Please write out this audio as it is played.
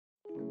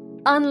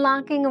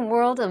unlocking a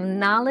world of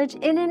knowledge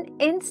in an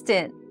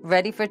instant.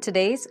 Ready for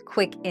today's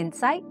quick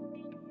insight?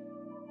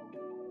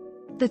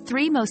 The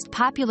three most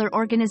popular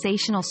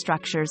organizational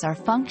structures are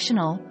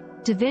functional,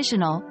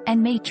 divisional,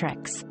 and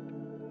matrix.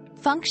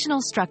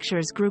 Functional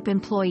structures group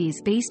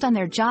employees based on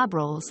their job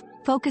roles,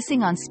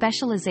 focusing on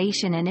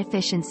specialization and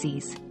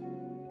efficiencies.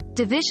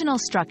 Divisional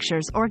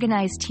structures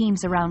organize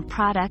teams around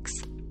products,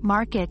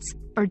 markets,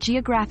 or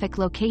geographic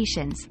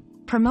locations,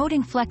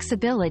 promoting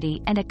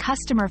flexibility and a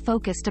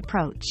customer-focused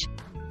approach.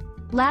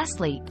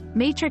 Lastly,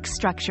 matrix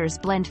structures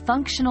blend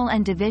functional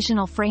and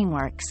divisional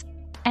frameworks,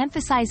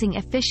 emphasizing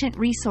efficient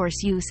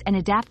resource use and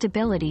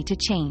adaptability to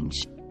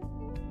change.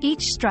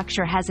 Each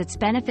structure has its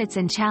benefits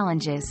and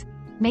challenges,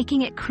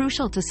 making it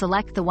crucial to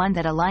select the one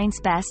that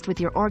aligns best with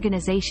your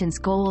organization's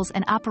goals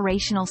and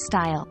operational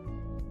style.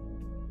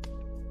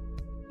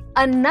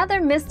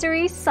 Another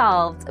mystery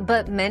solved,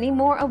 but many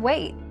more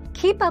await.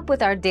 Keep up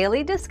with our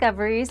daily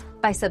discoveries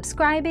by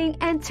subscribing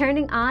and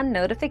turning on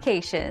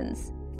notifications.